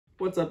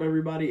What's up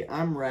everybody,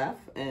 I'm Raph,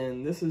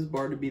 and this is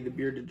Barnaby the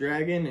Bearded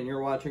Dragon, and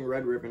you're watching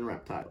Red Ribbon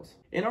Reptiles.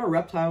 In our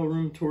reptile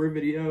room tour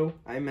video,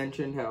 I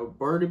mentioned how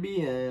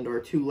Barnaby and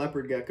our two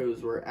leopard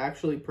geckos were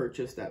actually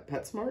purchased at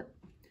PetSmart,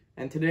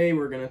 and today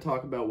we're going to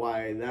talk about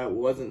why that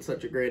wasn't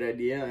such a great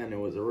idea and it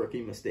was a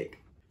rookie mistake.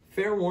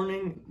 Fair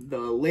warning, the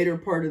later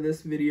part of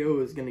this video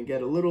is going to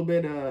get a little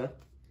bit,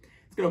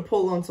 it's going to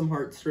pull on some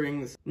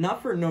heartstrings.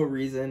 Not for no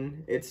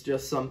reason, it's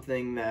just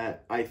something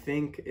that I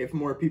think if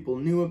more people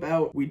knew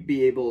about, we'd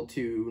be able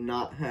to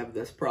not have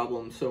this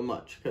problem so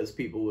much, because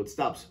people would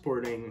stop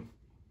supporting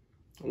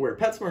where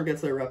PetSmart gets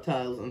their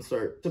reptiles and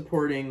start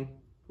supporting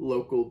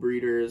local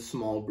breeders,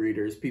 small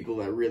breeders, people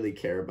that really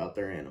care about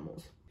their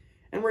animals.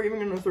 And we're even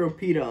going to throw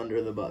PETA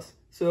under the bus.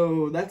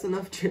 So that's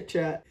enough chit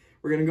chat.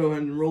 We're going to go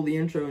ahead and roll the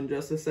intro in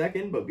just a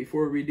second, but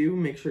before we do,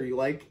 make sure you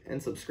like and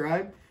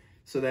subscribe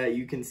so that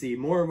you can see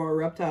more of our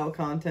reptile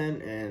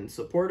content and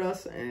support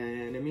us,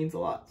 and it means a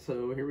lot.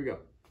 So here we go.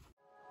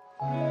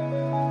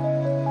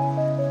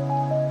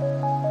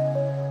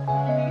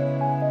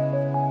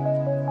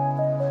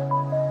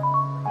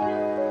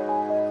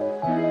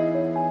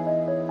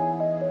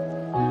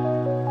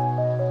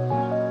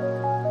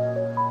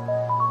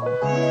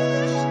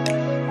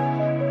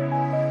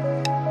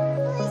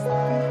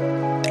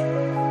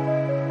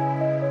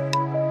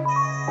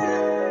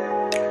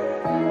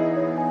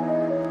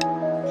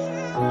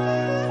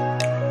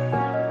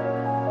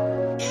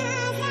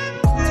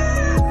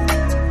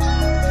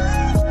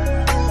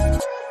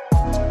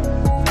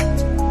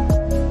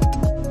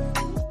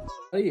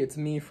 It's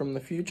me from the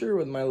future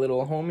with my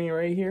little homie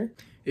right here.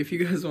 If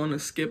you guys want to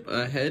skip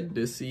ahead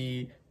to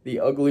see the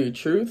ugly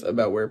truth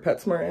about where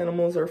PetSmart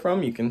animals are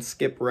from, you can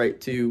skip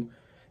right to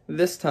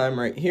this time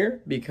right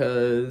here,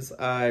 because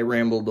I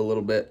rambled a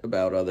little bit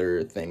about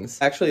other things.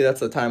 Actually,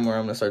 that's the time where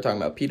I'm going to start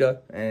talking about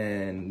PETA,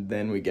 and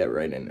then we get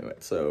right into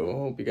it. So,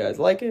 hope you guys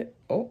like it.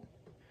 Oh.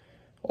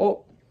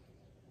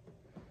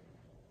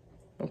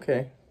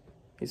 Okay.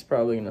 He's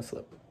probably going to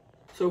slip.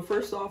 So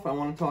first off, I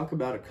want to talk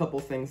about a couple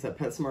things that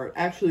PetSmart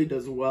actually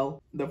does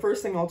well. The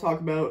first thing I'll talk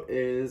about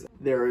is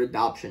their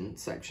adoption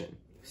section.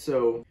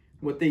 So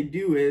what they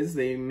do is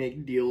they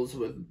make deals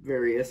with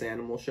various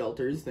animal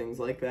shelters, things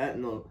like that,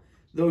 and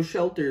those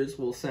shelters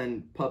will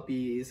send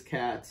puppies,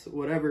 cats,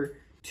 whatever,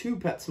 to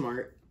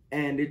PetSmart,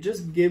 and it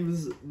just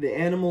gives the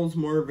animals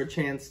more of a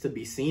chance to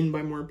be seen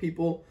by more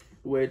people,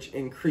 which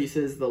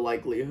increases the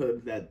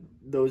likelihood that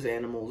those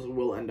animals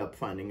will end up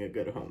finding a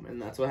good home.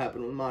 And that's what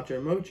happened with Macho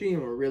and Mochi,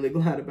 and we're really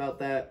glad about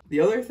that.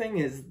 The other thing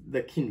is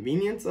the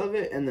convenience of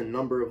it and the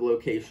number of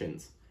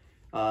locations.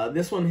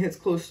 This one hits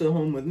close to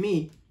home with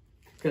me,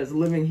 because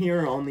living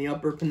here on the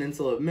Upper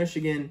Peninsula of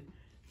Michigan,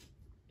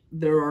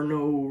 there are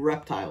no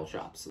reptile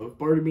shops. So if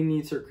Barnaby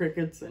needs her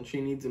crickets and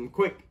she needs them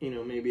quick,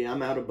 maybe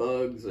I'm out of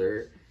bugs,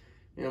 or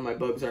my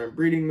bugs aren't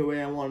breeding the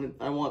way I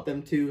want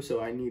them to,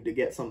 so I need to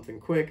get something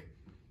quick.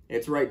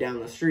 It's right down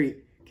the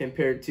street,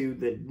 compared to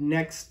the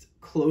next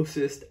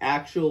closest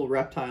actual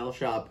reptile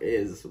shop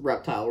is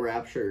Reptile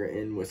Rapture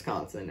in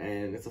Wisconsin,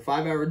 and it's a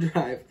 5-hour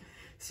drive.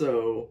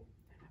 So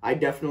I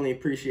definitely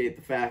appreciate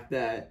the fact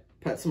that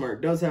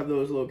PetSmart does have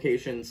those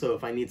locations, so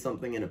if I need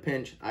something in a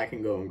pinch, I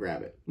can go and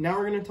grab it. Now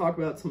we're going to talk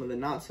about some of the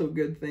not so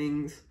good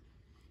things,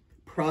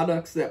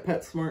 products that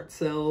PetSmart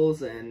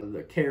sells, and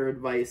the care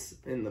advice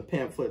in the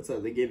pamphlets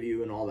that they give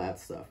you and all that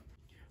stuff.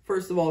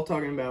 First of all,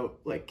 talking about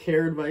like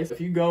care advice, if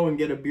you go and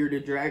get a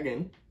bearded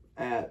dragon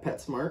at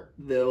PetSmart,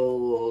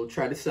 they'll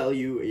try to sell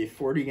you a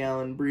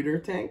 40-gallon breeder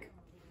tank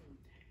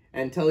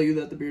and tell you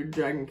that the bearded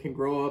dragon can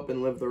grow up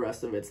and live the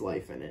rest of its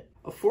life in it.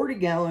 A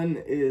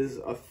 40-gallon is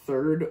a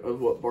third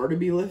of what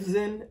Barnaby lives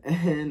in,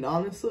 and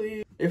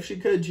honestly, if she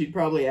could, she'd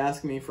probably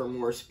ask me for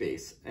more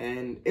space.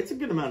 And it's a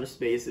good amount of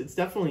space. It's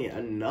definitely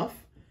enough,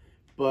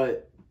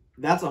 but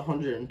that's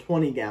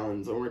 120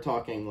 gallons, and we're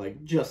talking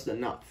like just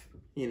enough,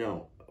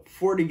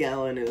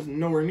 40-gallon is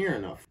nowhere near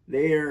enough.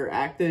 They are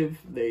active,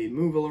 they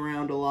move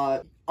around a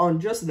lot.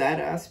 On just that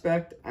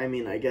aspect, I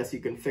mean, I guess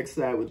you can fix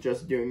that with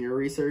just doing your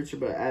research,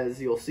 but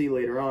as you'll see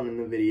later on in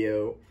the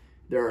video,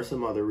 there are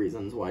some other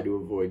reasons why to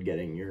avoid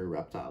getting your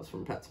reptiles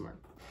from PetSmart.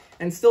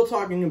 And still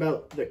talking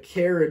about the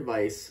care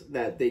advice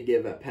that they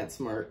give at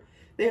PetSmart,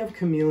 they have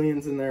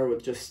chameleons in there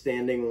with just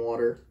standing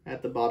water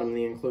at the bottom of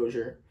the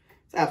enclosure.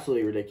 It's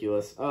absolutely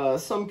ridiculous.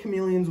 Some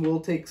chameleons will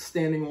take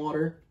standing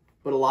water,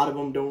 but a lot of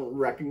them don't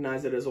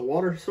recognize it as a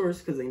water source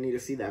because they need to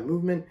see that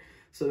movement.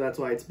 So that's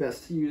why it's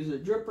best to use a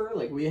dripper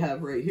like we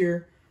have right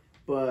here.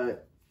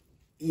 But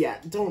yeah,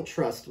 don't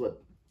trust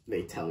what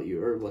they tell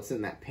you or what's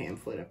in that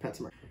pamphlet at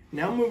PetSmart.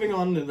 Now moving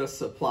on to the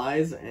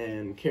supplies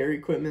and care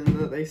equipment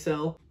that they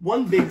sell.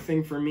 One big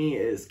thing for me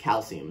is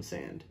calcium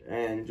sand,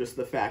 and just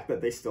the fact that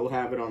they still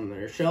have it on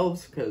their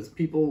shelves, because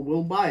people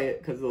will buy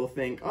it because they'll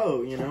think,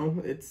 oh,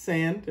 it's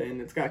sand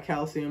and it's got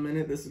calcium in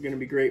it. This is going to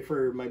be great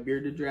for my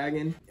bearded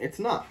dragon. It's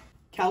not.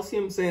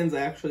 Calcium sand's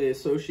actually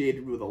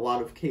associated with a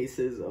lot of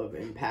cases of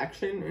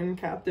impaction in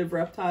captive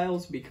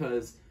reptiles,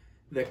 because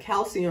the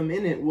calcium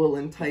in it will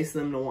entice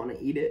them to want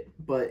to eat it,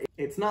 but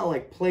it's not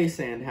like play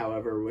sand,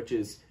 however, which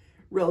is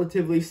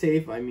relatively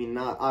safe. I mean,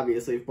 not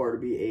obviously if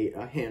Bartleby ate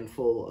a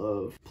handful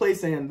of play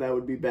sand, that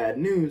would be bad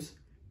news.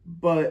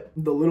 But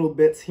the little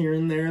bits here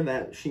and there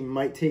that she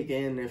might take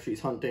in if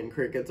she's hunting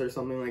crickets or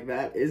something like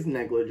that is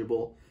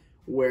negligible.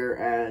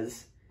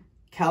 Whereas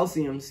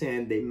calcium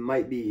sand, they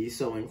might be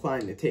so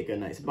inclined to take a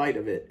nice bite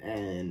of it,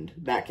 and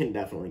that can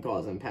definitely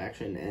cause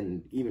impaction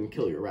and even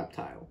kill your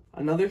reptile.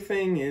 Another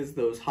thing is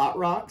those hot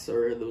rocks,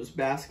 or those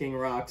basking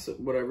rocks,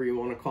 whatever you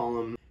want to call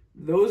them.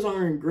 Those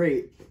aren't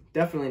great.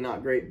 Definitely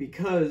not great,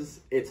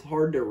 because it's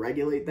hard to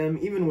regulate them.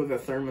 Even with a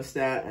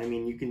thermostat, I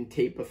mean, you can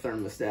tape a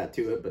thermostat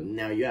to it, but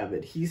now you have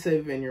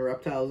adhesive in your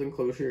reptile's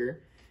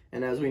enclosure.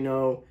 And as we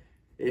know,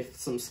 if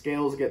some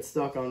scales get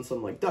stuck on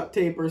some like duct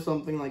tape or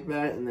something like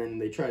that, and then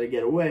they try to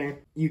get away,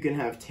 you can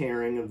have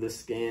tearing of the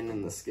skin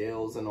and the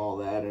scales and all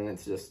that, and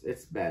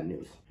it's bad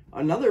news.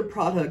 Another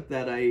product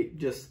that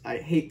I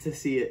hate to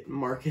see it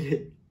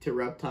marketed to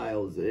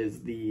reptiles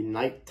is the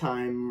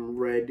nighttime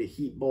red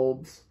heat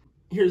bulbs.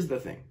 Here's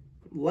the thing.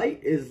 Light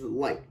is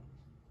light.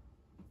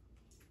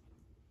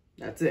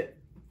 That's it.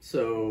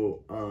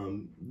 So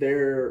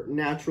their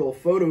natural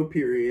photo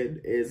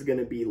period is going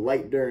to be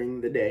light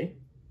during the day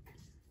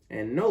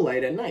and no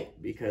light at night,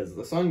 because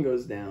the sun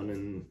goes down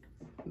and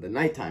the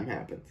nighttime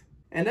happens.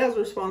 And as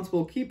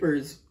responsible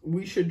keepers,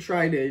 we should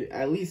try to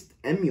at least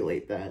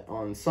emulate that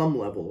on some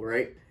level,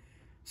 right?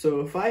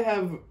 So if I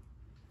have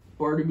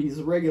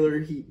Bartleby's regular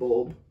heat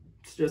bulb,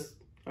 it's just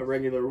a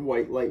regular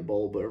white light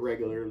bulb, a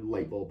regular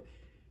light bulb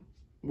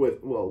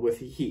with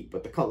heat,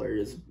 but the color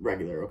is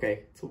regular,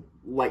 okay? It's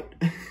light.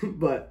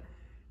 But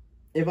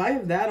if I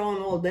have that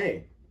on all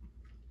day,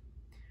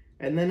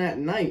 and then at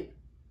night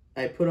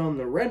I put on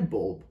the red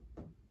bulb,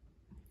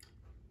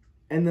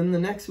 and then the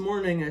next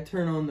morning I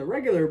turn on the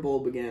regular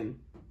bulb again,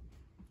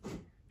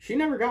 she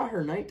never got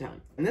her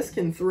nighttime. And this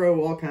can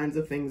throw all kinds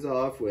of things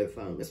off with,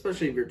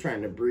 especially if you're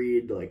trying to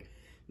breed, like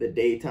the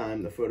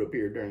daytime, the photo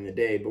period during the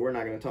day, but we're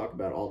not going to talk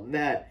about all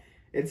that.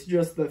 It's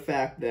just the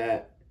fact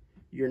that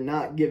you're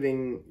not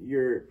giving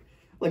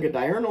like a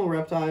diurnal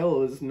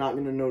reptile is not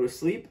going to know to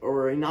sleep,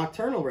 or a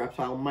nocturnal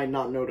reptile might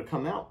not know to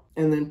come out.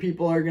 And then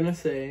people are going to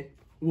say,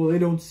 well, they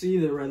don't see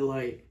the red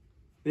light.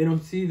 They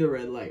don't see the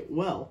red light.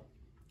 Well,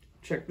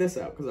 check this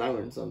out, because I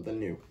learned something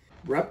new.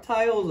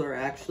 Reptiles are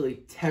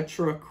actually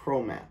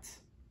tetrachromats.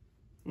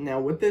 Now,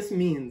 what this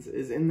means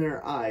is in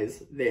their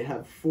eyes, they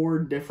have 4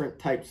 different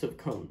types of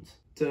cones.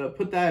 To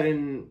put that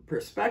in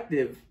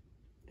perspective,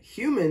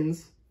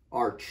 humans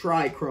are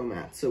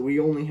trichromats, so we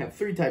only have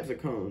 3 types of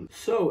cones.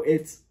 So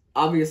it's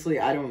obviously,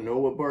 I don't know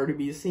what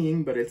Bartleby is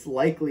seeing, but it's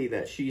likely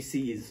that she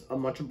sees a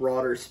much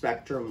broader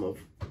spectrum of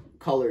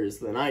colors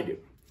than I do.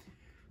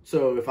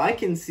 So if I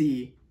can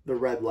see the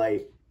red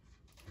light,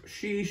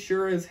 she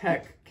sure as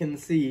heck can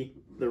see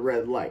the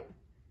red light.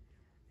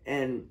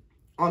 And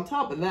on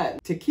top of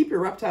that, to keep your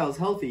reptiles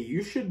healthy,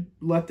 you should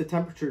let the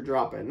temperature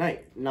drop at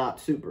night. Not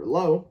super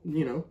low,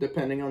 you know,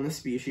 depending on the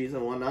species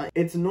and whatnot.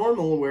 It's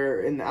normal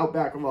where in the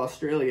outback of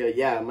Australia,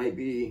 yeah, it might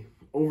be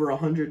over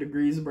 100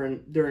 degrees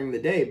during the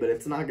day, but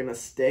it's not going to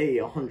stay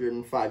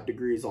 105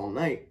 degrees all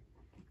night.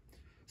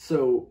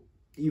 So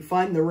you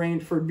find the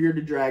range for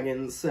bearded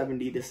dragons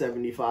 70 to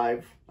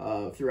 75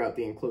 throughout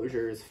the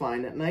enclosure is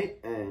fine at night,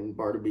 and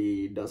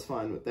Bartleby does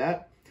fine with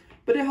that.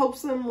 But it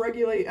helps them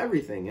regulate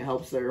everything. It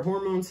helps their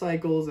hormone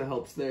cycles. It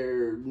helps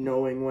their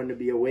knowing when to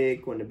be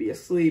awake, when to be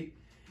asleep.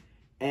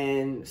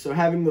 And so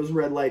having those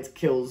red lights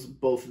kills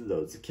both of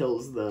those. It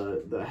kills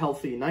the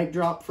healthy night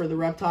drop for the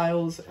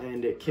reptiles,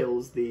 and it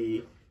kills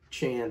the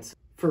chance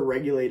for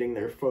regulating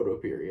their photo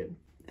period.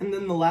 And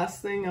then the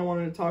last thing I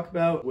wanted to talk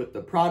about with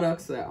the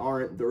products that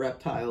aren't the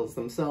reptiles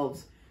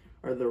themselves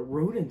are the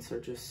rodents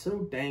are just so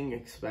dang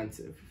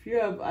expensive.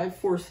 I have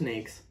 4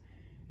 snakes.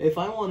 If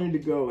I wanted to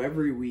go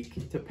every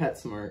week to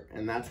PetSmart,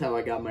 and that's how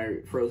I got my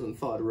frozen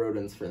thawed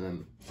rodents for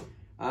them,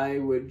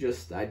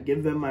 I'd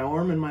give them my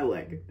arm and my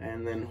leg,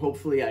 and then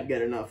hopefully I'd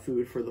get enough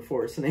food for the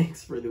 4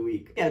 snakes for the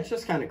week. Yeah, it's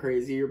just kind of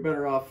crazy. You're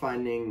better off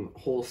finding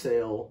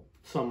wholesale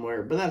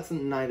somewhere, but that's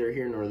neither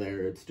here nor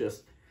there. It's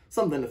just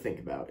something to think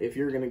about. If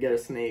you're going to get a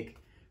snake,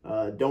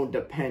 don't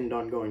depend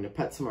on going to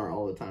PetSmart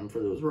all the time for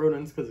those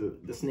rodents, because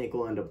the snake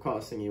will end up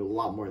costing you a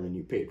lot more than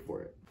you paid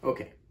for it.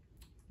 Okay.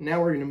 Now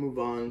we're going to move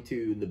on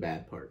to the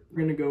bad part.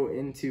 We're going to go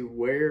into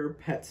where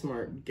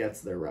PetSmart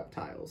gets their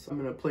reptiles. I'm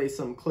going to play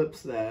some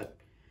clips that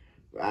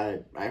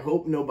I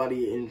hope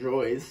nobody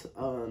enjoys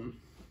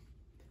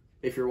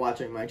if you're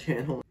watching my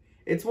channel.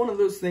 It's one of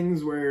those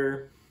things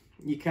where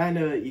you kind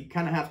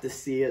of have to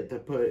see it to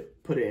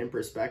put it in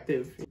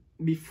perspective.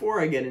 Before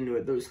I get into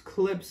it, those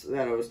clips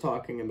that I was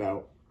talking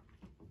about,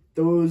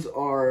 those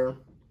are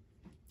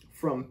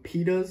from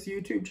PETA's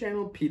YouTube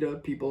channel, PETA,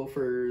 People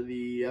for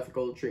the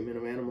Ethical Treatment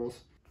of Animals.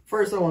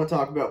 First, I want to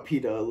talk about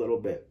PETA a little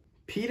bit.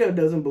 PETA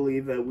doesn't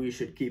believe that we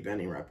should keep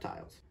any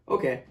reptiles.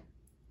 Okay,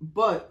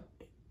 but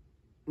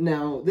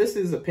now this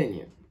is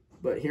opinion,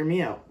 but hear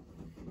me out.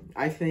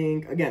 I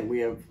think, again, we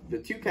have the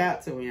 2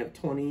 cats and we have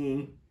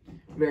 20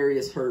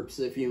 various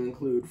herps if you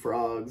include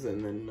frogs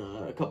and then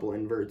a couple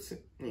inverts,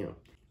 you know.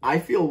 I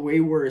feel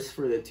way worse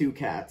for the 2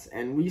 cats,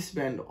 and we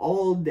spend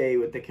all day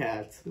with the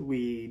cats.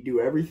 We do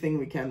everything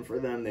we can for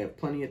them. They have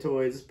plenty of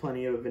toys,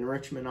 plenty of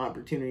enrichment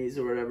opportunities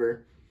or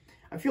whatever.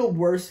 I feel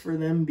worse for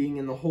them being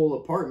in the whole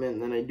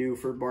apartment than I do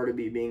for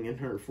Barnaby being in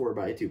her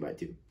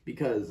 4x2x2.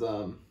 Because,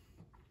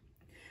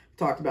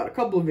 talked about a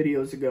couple of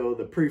videos ago,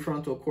 the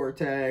prefrontal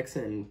cortex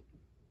and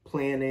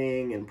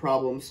planning and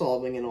problem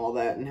solving and all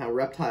that, and how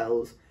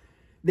reptiles,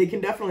 they can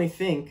definitely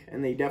think,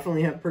 and they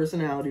definitely have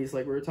personalities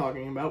like we were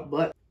talking about,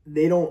 but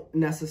they don't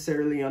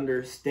necessarily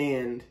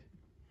understand,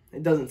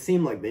 it doesn't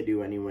seem like they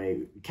do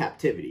anyway,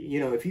 captivity. You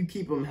know, if you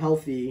keep them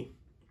healthy,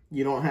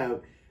 you don't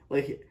have,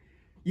 like,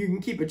 you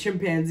can keep a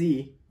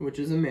chimpanzee, which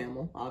is a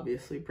mammal,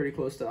 obviously, pretty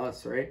close to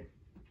us, right?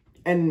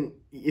 And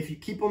if you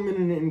keep them in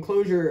an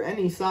enclosure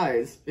any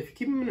size, if you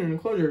keep them in an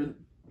enclosure,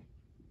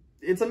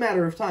 it's a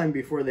matter of time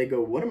before they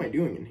go, what am I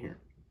doing in here?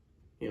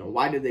 You know,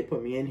 why did they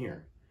put me in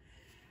here?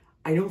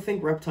 I don't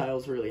think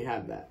reptiles really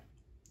have that.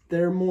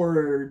 They're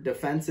more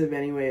defensive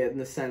anyway, in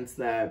the sense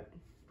that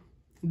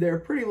they're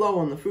pretty low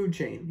on the food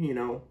chain, you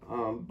know.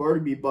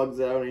 Barnaby bugs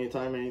out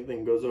anytime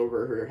anything goes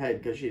over her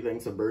head because she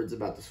thinks a bird's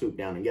about to swoop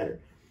down and get her.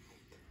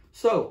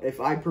 So, if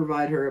I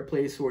provide her a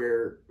place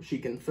where she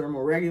can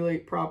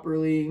thermoregulate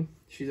properly,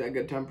 she's at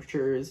good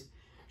temperatures,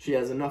 she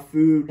has enough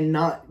food, and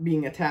not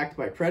being attacked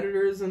by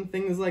predators and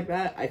things like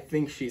that, I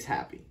think she's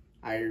happy.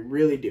 I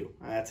really do.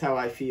 That's how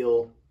I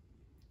feel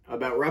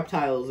about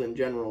reptiles in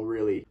general,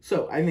 really.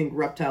 So, I think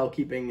reptile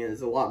keeping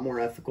is a lot more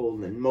ethical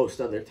than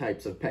most other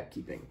types of pet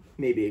keeping,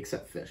 maybe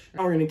except fish.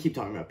 Now we're going to keep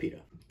talking about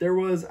PETA. There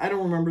was, I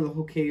don't remember the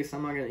whole case,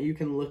 I'm not going to, you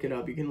can look it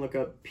up, you can look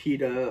up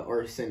PETA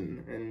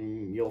arson,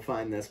 and you'll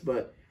find this,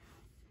 but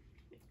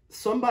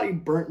somebody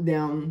burnt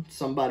down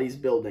somebody's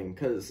building,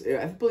 because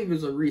I believe it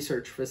was a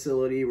research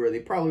facility where they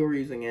probably were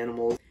using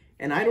animals,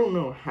 and I don't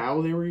know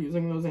how they were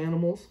using those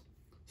animals,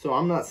 so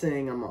I'm not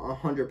saying I'm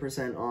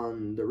 100%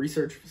 on the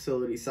research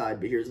facility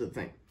side, but here's the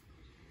thing.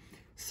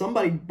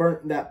 Somebody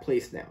burnt that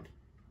place down,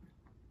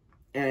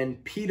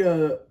 and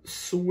PETA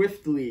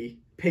swiftly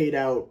paid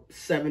out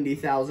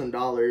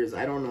 $70,000.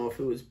 I don't know if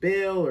it was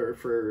bail or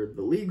for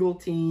the legal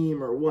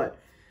team or what,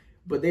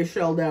 but they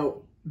shelled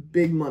out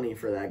big money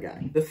for that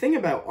guy. The thing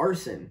about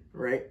arson,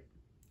 right,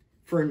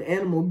 for an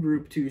animal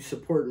group to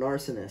support an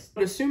arsonist,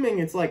 but assuming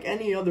it's like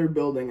any other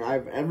building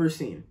I've ever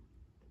seen,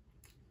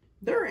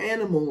 there are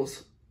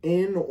animals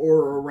in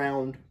or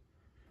around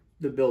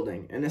the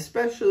building, and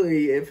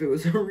especially if it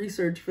was a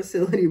research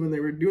facility where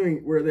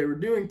they were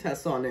doing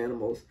tests on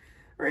animals,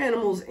 or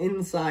animals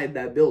inside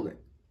that building.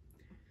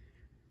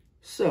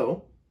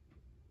 So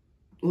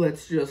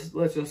let's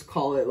just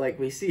call it like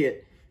we see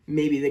it.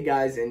 Maybe the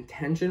guy's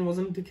intention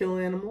wasn't to kill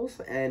animals,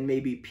 and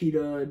maybe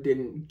PETA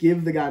didn't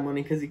give the guy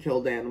money because he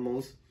killed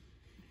animals.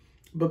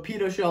 But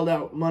PETA shelled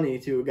out money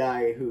to a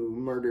guy who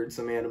murdered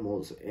some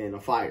animals in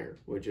a fire,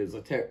 which is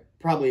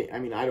probably, I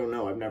mean, I don't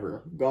know, I've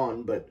never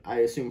gone, but I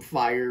assume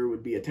fire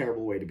would be a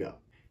terrible way to go.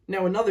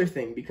 Now, another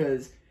thing,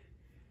 because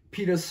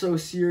PETA's so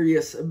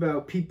serious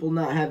about people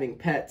not having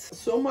pets,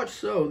 so much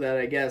so that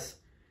I guess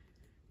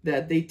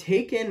that they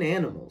take in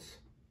animals.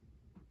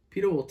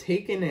 PETA will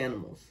take in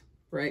animals,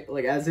 right?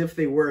 Like as if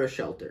they were a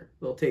shelter.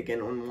 They'll take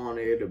in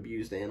unwanted,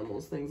 abused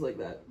animals, things like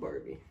that,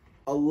 Barbie.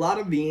 A lot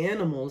of the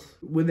animals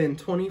within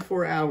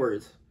 24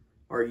 hours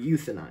are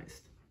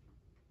euthanized.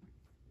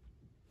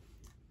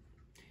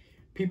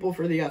 People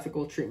for the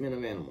ethical treatment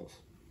of animals.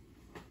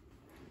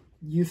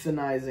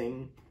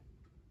 Euthanizing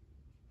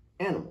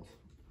animals.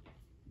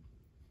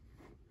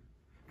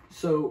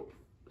 So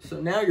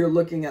now you're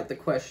looking at the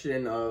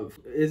question of,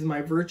 is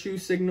my virtue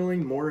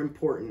signaling more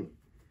important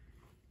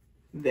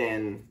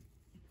than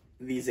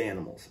these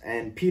animals?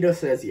 And PETA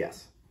says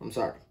yes. I'm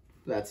sorry.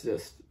 That's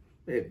just,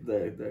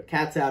 the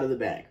cat's out of the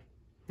bag,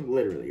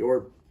 literally.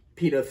 Or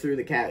PETA threw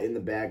the cat in the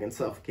bag and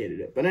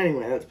suffocated it. But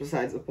anyway, that's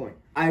besides the point.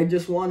 I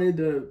just wanted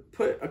to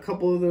put a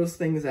couple of those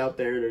things out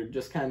there to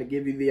just kind of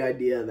give you the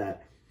idea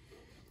that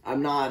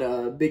I'm not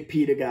a big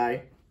PETA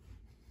guy.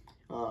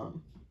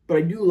 But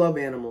I do love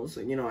animals.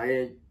 You know,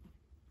 I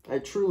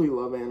truly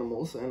love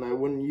animals, and I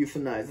wouldn't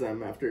euthanize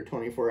them after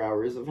 24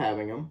 hours of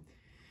having them.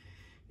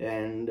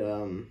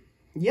 And,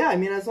 yeah, I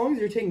mean, as long as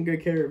you're taking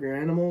good care of your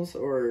animals,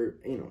 or,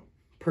 you know,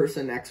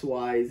 person X,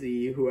 Y,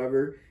 Z,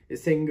 whoever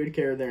is taking good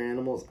care of their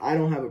animals, I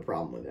don't have a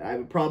problem with it. I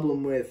have a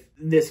problem with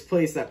this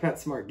place that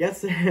PetSmart gets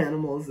their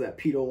animals that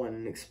PETA went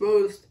and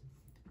exposed,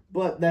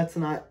 but that's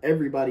not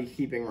everybody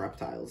keeping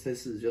reptiles.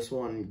 This is just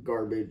one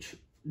garbage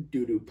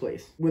doo-doo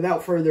place.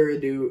 Without further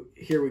ado,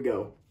 here we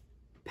go.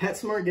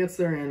 PetSmart gets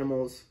their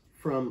animals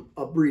from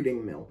a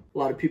breeding mill. A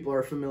lot of people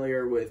are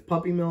familiar with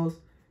puppy mills.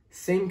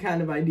 Same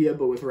kind of idea,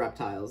 but with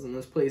reptiles. And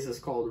this place is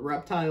called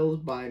Reptiles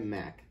by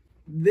Mack.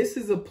 This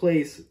is a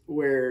place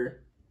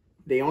where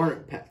they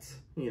aren't pets.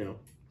 You know,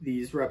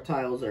 these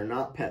reptiles are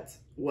not pets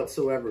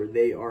whatsoever.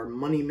 They are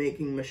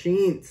money-making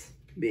machines,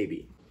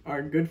 baby.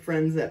 Our good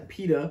friends at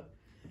PETA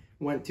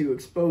went to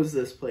expose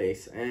this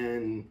place,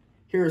 and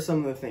here are some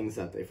of the things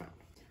that they found.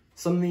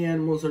 Some of the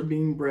animals are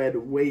being bred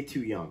way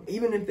too young.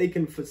 Even if they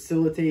can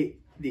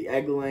facilitate the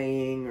egg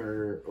laying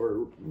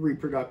or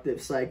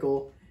reproductive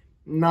cycle,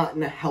 not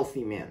in a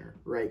healthy manner,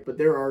 right? But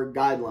there are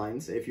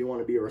guidelines if you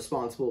want to be a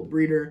responsible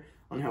breeder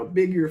on how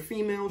big your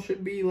female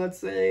should be, let's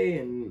say,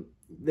 and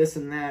this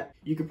and that.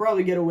 You could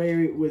probably get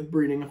away with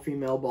breeding a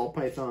female ball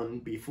python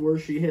before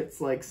she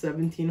hits like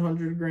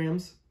 1,700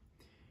 grams,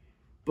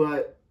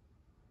 but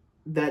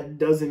that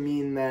doesn't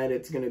mean that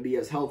it's going to be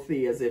as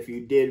healthy as if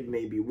you did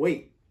maybe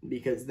weight,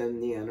 because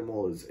then the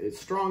animal is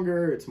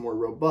stronger, it's more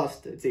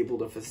robust, it's able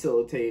to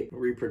facilitate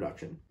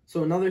reproduction.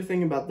 So another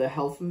thing about the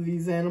health of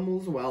these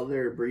animals while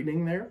they're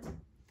breeding there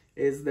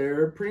is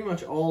they're pretty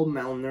much all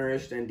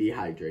malnourished and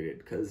dehydrated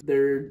because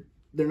they're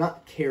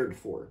not cared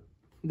for.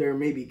 They're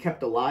maybe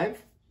kept alive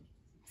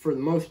for the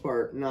most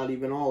part, not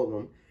even all of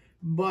them,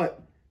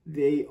 but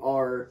they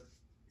are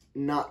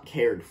not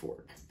cared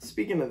for.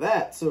 Speaking of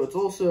that, so it's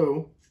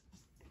also,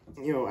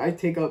 you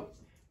know,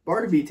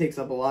 Barnaby takes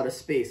up a lot of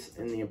space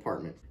in the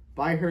apartment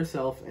by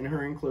herself in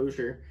her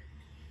enclosure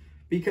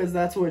because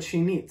that's what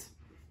she needs,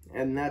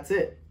 and that's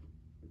it.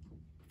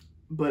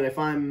 But if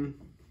I'm,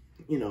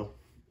 you know,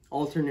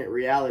 alternate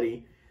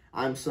reality,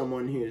 I'm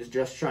someone who's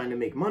just trying to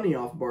make money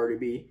off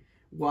Barnaby,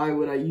 why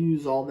would I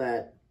use all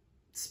that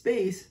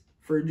space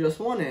for just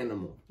one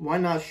animal? Why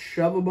not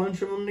shove a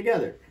bunch of them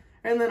together?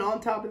 And then on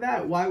top of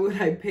that, why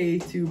would I pay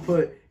to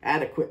put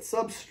adequate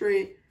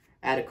substrate,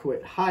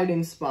 adequate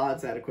hiding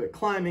spots, adequate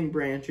climbing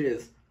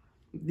branches?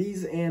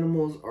 These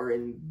animals are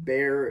in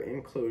bare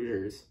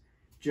enclosures,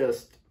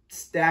 just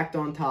stacked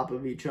on top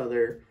of each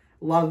other,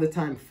 a lot of the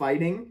time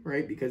fighting,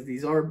 right? Because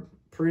these are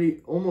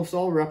almost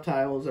all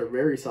reptiles are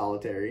very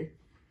solitary.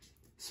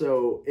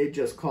 So it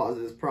just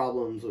causes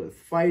problems with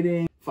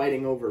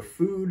fighting over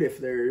food. If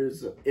there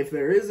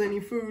is any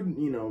food,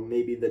 you know,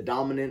 maybe the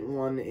dominant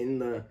one in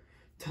the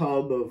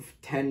tub of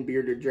 10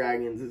 bearded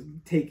dragons is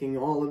taking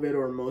all of it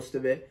or most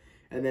of it,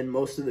 and then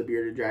most of the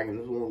bearded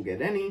dragons won't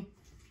get any.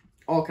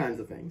 All kinds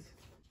of things.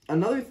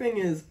 Another thing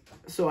is,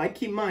 so I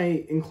keep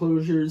my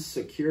enclosures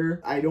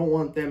secure. I don't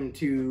want them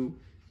to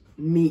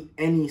meet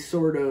any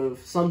sort of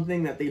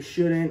something that they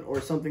shouldn't,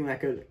 or something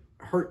that could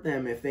hurt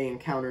them if they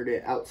encountered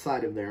it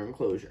outside of their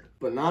enclosure.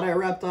 But not at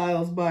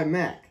Reptiles by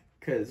Mack,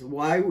 because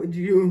why would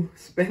you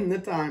spend the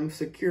time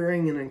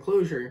securing an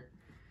enclosure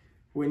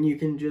when you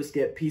can just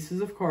get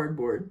pieces of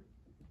cardboard,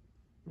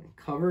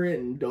 cover it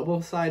in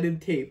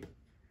double-sided tape,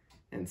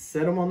 and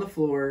set them on the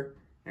floor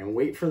and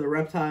wait for the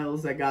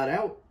reptiles that got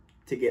out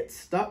to get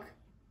stuck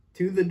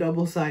to the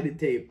double-sided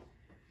tape,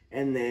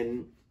 and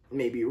then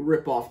maybe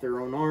rip off their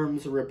own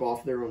arms, rip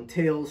off their own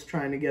tails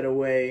trying to get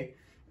away,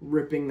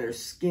 ripping their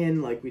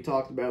skin like we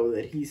talked about with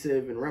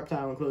adhesive and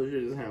reptile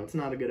enclosures, and how it's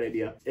not a good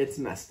idea. It's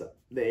messed up.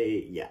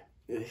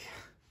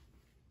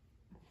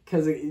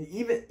 Because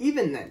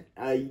even then,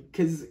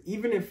 because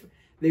even if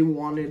they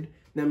wanted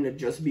them to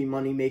just be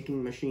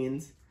money-making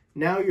machines,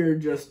 now you're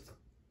just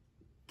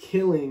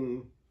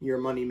killing your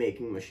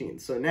money-making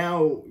machines. So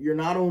now you're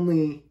not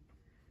only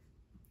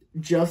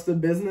just a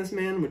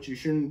businessman, which you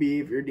shouldn't be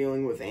if you're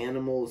dealing with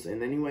animals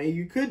in any way.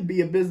 You could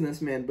be a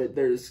businessman, but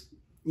there's,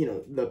 you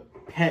know, the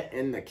pet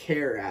and the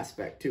care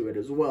aspect to it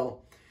as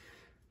well.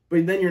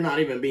 But then you're not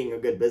even being a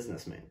good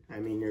businessman. I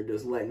mean, you're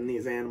just letting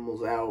these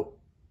animals out.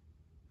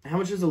 How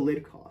much does a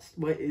lid cost?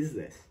 What is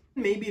this?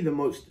 Maybe the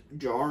most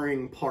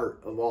jarring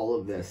part of all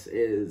of this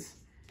is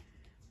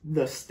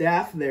the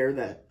staff there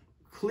that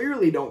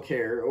clearly don't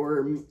care,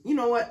 or, you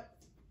know what?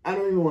 I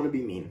don't even want to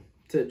be mean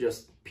to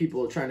just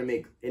people trying to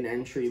make an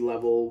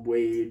entry-level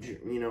wage,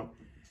 you know.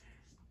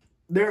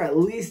 They're at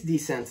least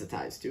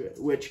desensitized to it,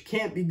 which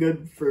can't be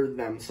good for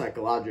them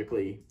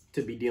psychologically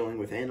to be dealing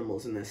with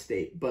animals in this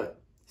state.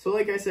 But, so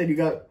like I said, you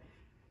got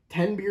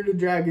 10 bearded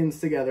dragons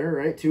together,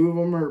 right? 2 of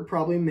them are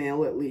probably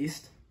male at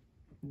least.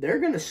 They're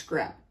going to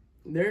scrap.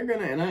 They're going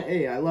to, and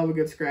I love a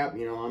good scrap.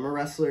 You know, I'm a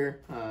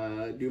wrestler,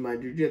 do my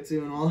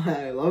jujitsu and all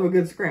that. I love a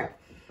good scrap.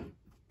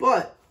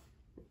 But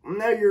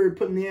now you're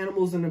putting the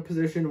animals in a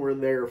position where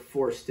they're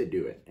forced to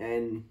do it.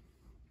 And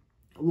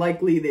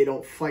likely they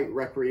don't fight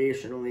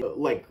recreationally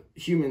like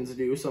humans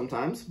do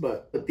sometimes.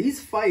 But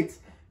these fights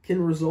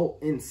can result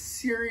in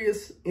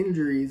serious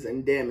injuries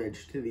and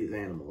damage to these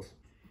animals.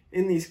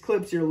 In these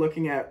clips, you're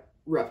looking at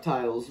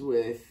reptiles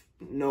with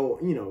no,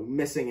 you know,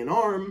 missing an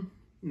arm,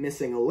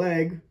 missing a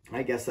leg.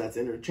 I guess that's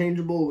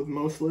interchangeable with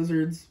most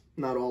lizards.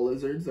 Not all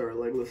lizards are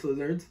legless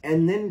lizards.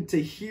 And then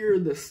to hear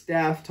the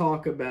staff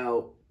talk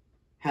about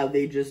how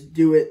they just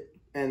do it,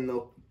 and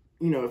they'll,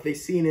 you know, if they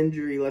see an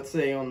injury, let's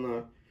say on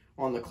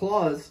the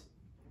claws,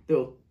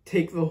 they'll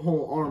take the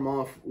whole arm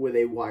off with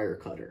a wire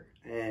cutter.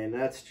 And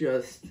that's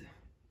just,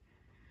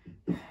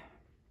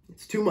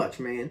 it's too much,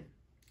 man.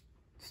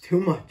 It's too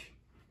much.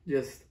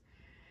 Just,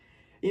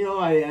 you know,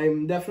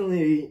 I'm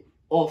definitely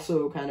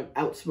also kind of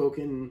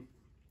outspoken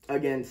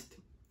against,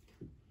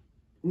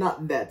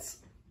 not vets,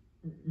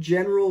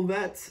 general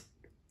vets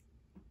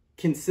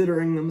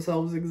considering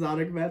themselves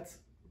exotic vets.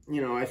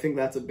 You know, I think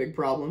that's a big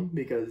problem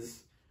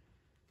because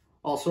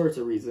all sorts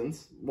of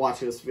reasons.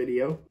 Watch this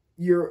video.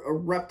 You're a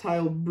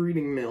reptile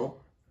breeding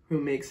mill who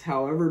makes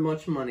however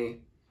much money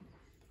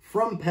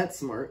from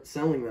PetSmart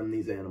selling them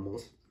these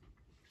animals.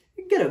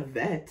 You can get a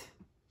vet.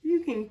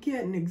 You can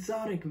get an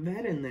exotic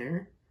vet in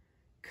there.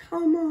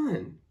 Come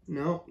on.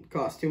 No, it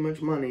costs too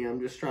much money. I'm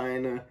just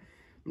trying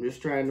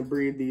to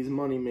breed these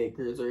money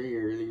makers right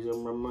here. These are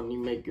my money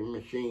maker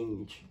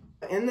machines.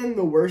 And then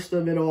the worst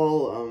of it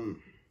all,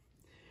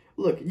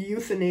 look,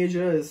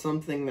 euthanasia is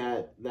something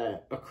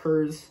that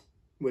occurs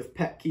with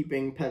pet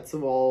keeping, pets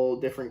of all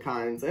different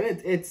kinds. And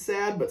it's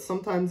sad, but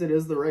sometimes it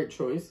is the right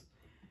choice.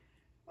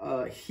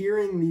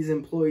 Hearing these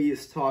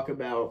employees talk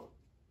about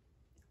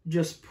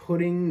just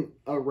putting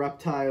a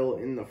reptile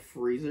in the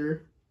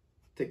freezer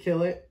to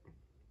kill it,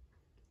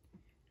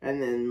 and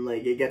then,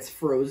 like, it gets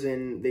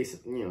frozen. They,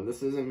 you know,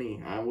 this isn't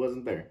me. I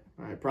wasn't there.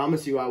 I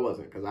promise you I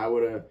wasn't, because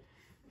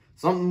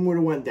something would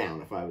have went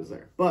down if I was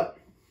there. But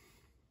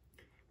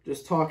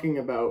just talking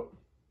about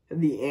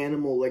the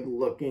animal, like,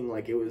 looking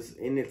like it was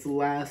in its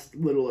last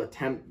little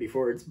attempt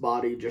before its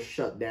body just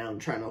shut down,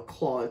 trying to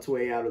claw its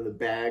way out of the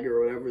bag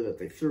or whatever that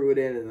they threw it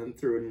in, and then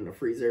threw it in the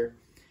freezer.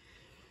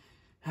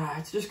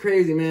 It's just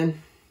crazy, man.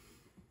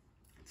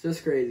 It's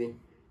just crazy.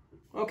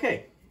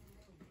 Okay.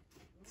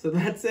 So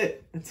that's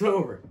it. It's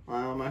over.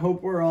 I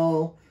hope we're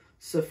all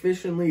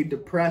sufficiently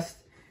depressed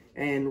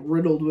and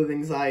riddled with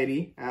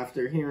anxiety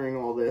after hearing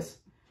all this.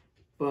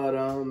 But,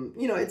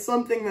 you know, it's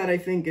something that I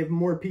think if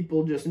more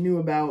people just knew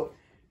about,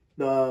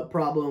 the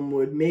problem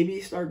would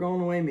maybe start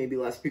going away. Maybe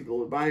less people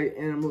would buy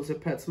animals at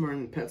PetSmart,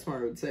 and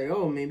PetSmart would say,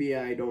 oh, maybe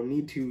I don't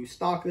need to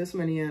stock this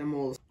many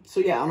animals. So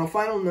yeah, on a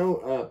final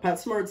note,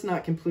 PetSmart's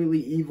not completely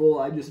evil.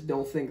 I just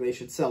don't think they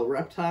should sell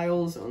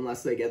reptiles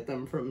unless they get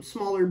them from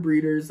smaller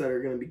breeders that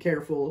are going to be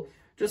careful,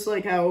 just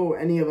like how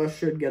any of us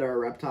should get our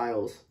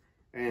reptiles,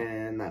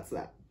 and that's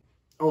that.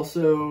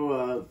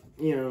 Also,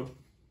 you know,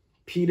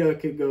 PETA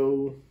could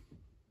go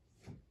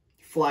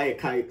fly a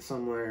kite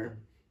somewhere.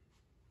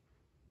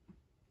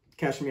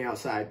 Catch me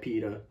outside,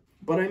 PETA.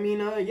 But I mean,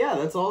 yeah,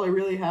 that's all I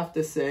really have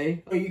to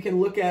say. You can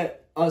look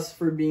at us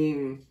for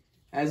being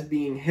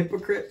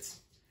hypocrites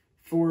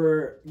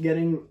for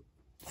getting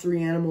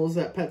 3 animals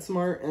at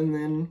PetSmart and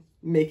then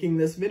making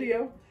this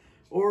video.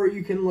 Or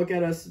you can look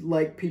at us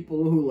like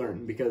people who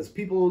learn, because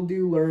people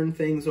do learn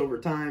things over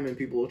time, and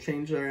people will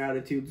change their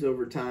attitudes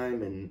over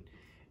time. And,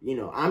 you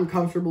know, I'm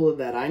comfortable with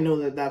that. I know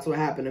that that's what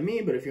happened to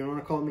me, but if you want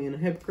to call me a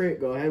hypocrite,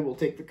 go ahead. We'll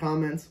take the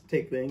comments,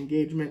 take the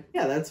engagement.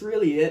 Yeah, that's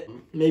really it.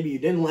 Maybe you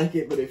didn't like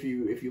it, but if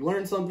you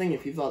learned something,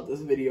 if you thought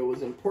this video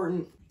was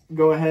important,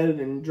 go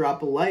ahead and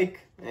drop a like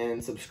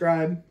and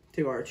subscribe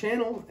to our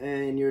channel,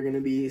 and you're going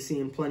to be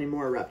seeing plenty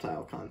more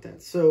reptile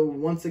content. So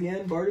once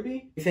again,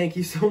 Barnaby, thank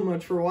you so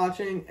much for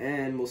watching,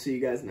 and we'll see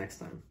you guys next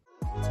time.